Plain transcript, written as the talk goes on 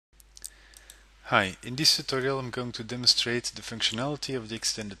Hi, in this tutorial I'm going to demonstrate the functionality of the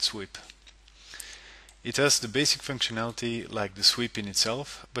extended sweep. It has the basic functionality like the sweep in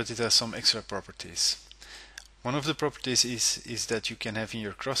itself, but it has some extra properties. One of the properties is that you can have in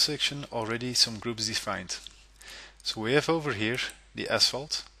your cross-section already some groups defined. So we have over here the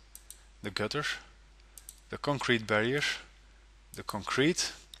asphalt, the gutter, the concrete barrier, the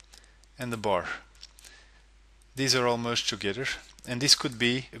concrete, and the bar. These are all merged together, and this could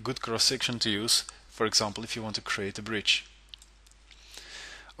be a good cross-section to use, for example if you want to create a bridge.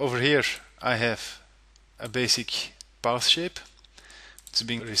 Over here I have a basic path shape. It's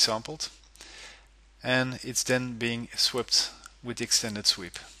being resampled and it's then being swept with the extended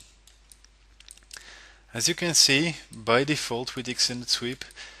sweep. As you can see, by default with the extended sweep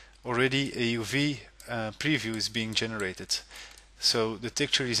already a UV preview is being generated. So the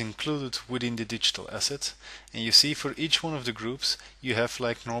texture is included within the digital asset, and you see for each one of the groups you have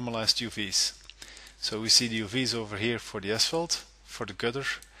like normalized UVs. So we see the UVs over here for the asphalt, for the gutter,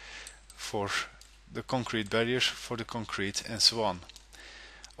 for the concrete barriers, for the concrete, and so on.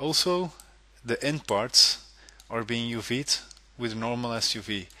 Also the end parts are being UV'd with normalized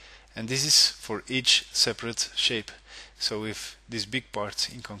UV, and this is for each separate shape. So with this big part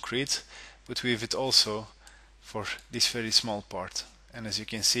in concrete, but we have it also for this very small part, and as you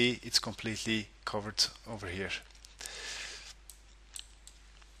can see it's completely covered over here.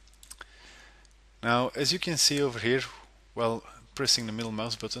 Now as you can see over here, while pressing the middle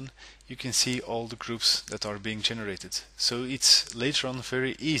mouse button, you can see all the groups that are being generated. So it's later on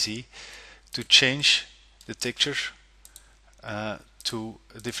very easy to change the texture to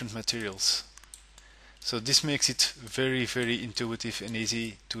different materials. So this makes it very intuitive and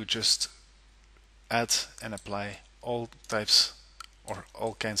easy to just add and apply all types or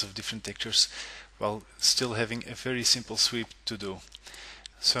all kinds of different textures while still having a very simple sweep to do.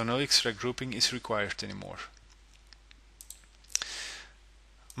 So no extra grouping is required anymore.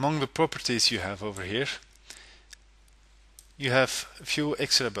 Among the properties you have over here, you have a few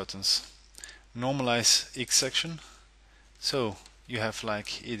extra buttons. Normalize X section, so you have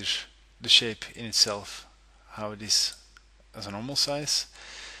like either the shape in itself, how it is as a normal size,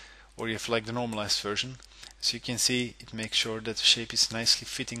 or you have like the normalized version. So you can see it makes sure that the shape is nicely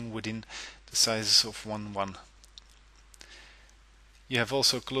fitting within the sizes of 1:1. You have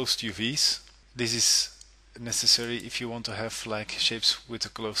also closed UVs. This is necessary if you want to have like shapes with a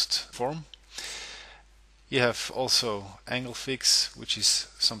closed form. You have also angle fix, which is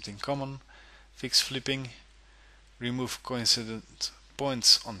something common, fix flipping, remove coincident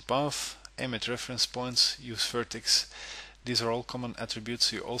points on path, aim at reference points, use vertex. These are all common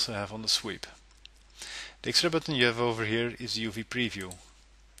attributes you also have on the sweep. The extra button you have over here is the UV preview.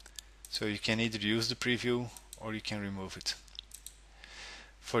 So you can either use the preview or you can remove it.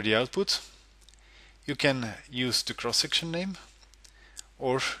 For the output, you can use the cross-section name,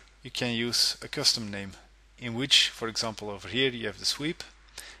 or you can use a custom name, in which, for example, over here you have the sweep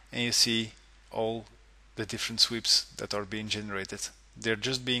and you see all the different sweeps that are being generated. They're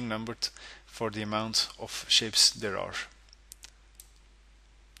just being numbered for the amount of shapes there are.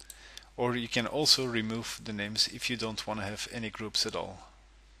 Or you can also remove the names if you don't want to have any groups at all.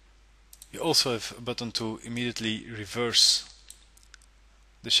 You also have a button to immediately reverse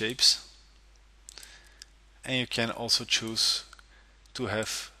the shapes, and you can also choose to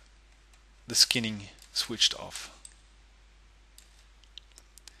have the skinning switched off.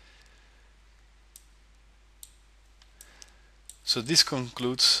 So this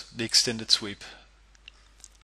concludes the extended sweep.